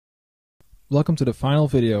Welcome to the final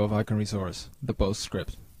video of Icon Resource, the post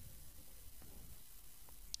script.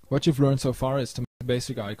 What you've learned so far is to make a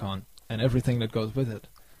basic icon and everything that goes with it.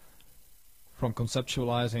 From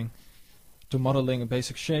conceptualizing, to modeling a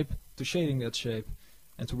basic shape, to shading that shape,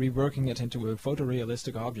 and to reworking it into a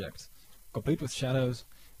photorealistic object, complete with shadows,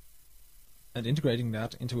 and integrating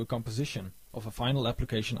that into a composition of a final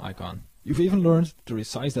application icon. You've even learned to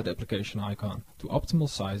resize that application icon to optimal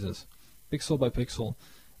sizes, pixel by pixel,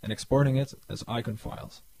 and exporting it as icon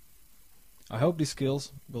files. I hope these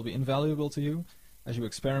skills will be invaluable to you as you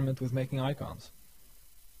experiment with making icons.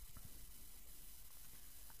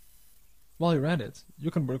 While you're at it, you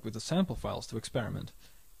can work with the sample files to experiment.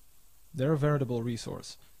 They're a veritable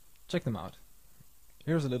resource. Check them out.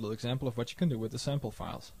 Here's a little example of what you can do with the sample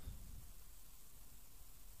files.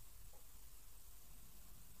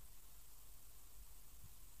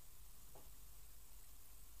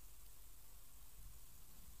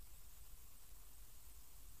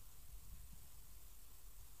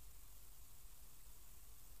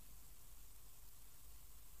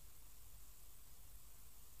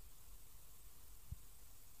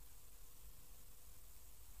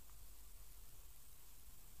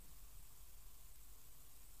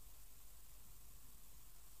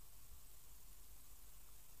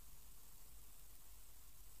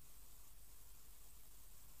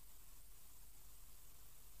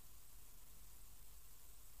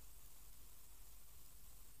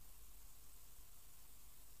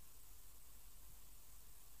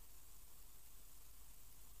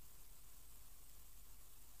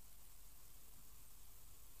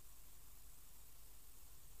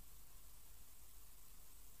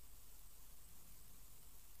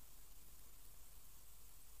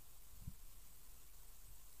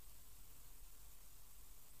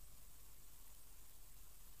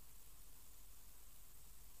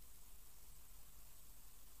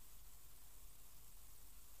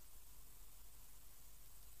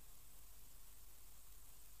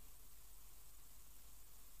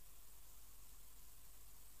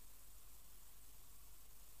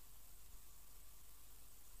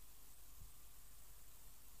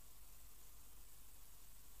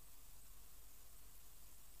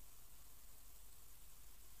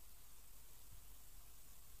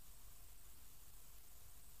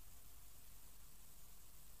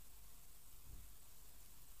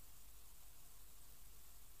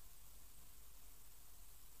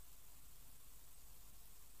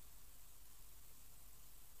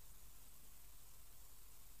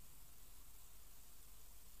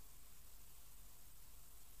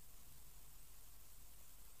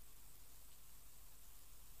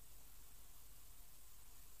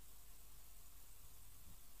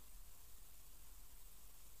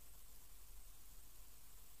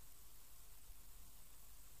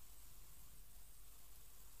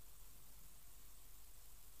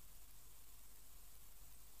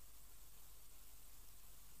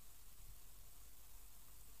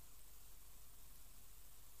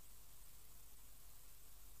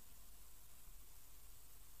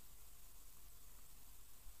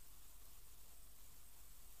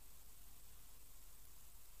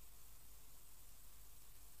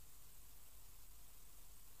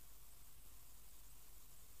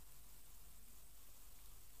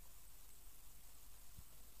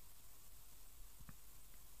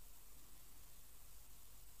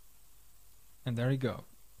 And there you go.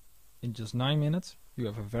 In just 9 minutes, you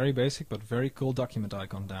have a very basic but very cool document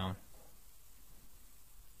icon down.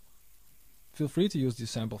 Feel free to use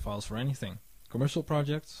these sample files for anything. Commercial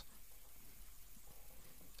projects,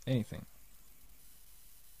 anything.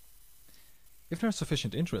 If there's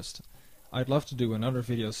sufficient interest, I'd love to do another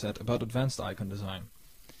video set about advanced icon design.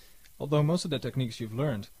 Although most of the techniques you've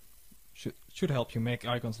learned should help you make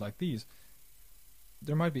icons like these,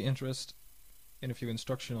 there might be interest in a few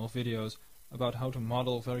instructional videos about how to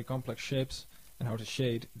model very complex shapes and how to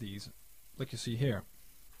shade these, like you see here.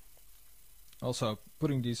 Also,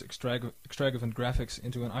 putting these extravagant graphics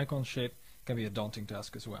into an icon shape can be a daunting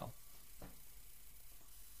task as well.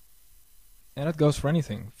 And that goes for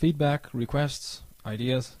anything. Feedback, requests,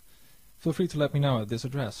 ideas. Feel free to let me know at this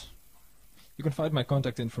address. You can find my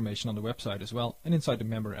contact information on the website as well and inside the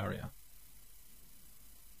member area.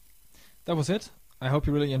 That was it. I hope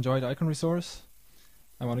you really enjoyed Icon Resource.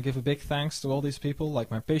 I want to give a big thanks to all these people,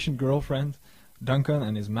 like my patient girlfriend, Duncan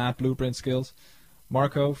and his mad blueprint skills,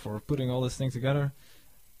 Marco for putting all this thing together,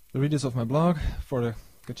 the readers of my blog for the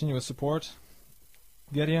continuous support,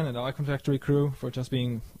 Gideon and the Icon Factory crew for just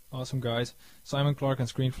being awesome guys, Simon Clark and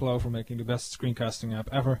ScreenFlow for making the best screencasting app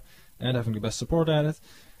ever and having the best support at it,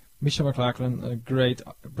 Misha McLachlan, a great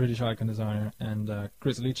British icon designer, and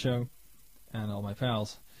Chris Licho, and all my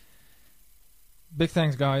pals. big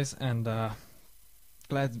thanks, guys, and I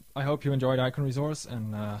hope you enjoyed Icon Resource,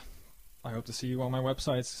 and I hope to see you on my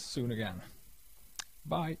websites soon again.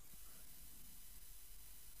 Bye.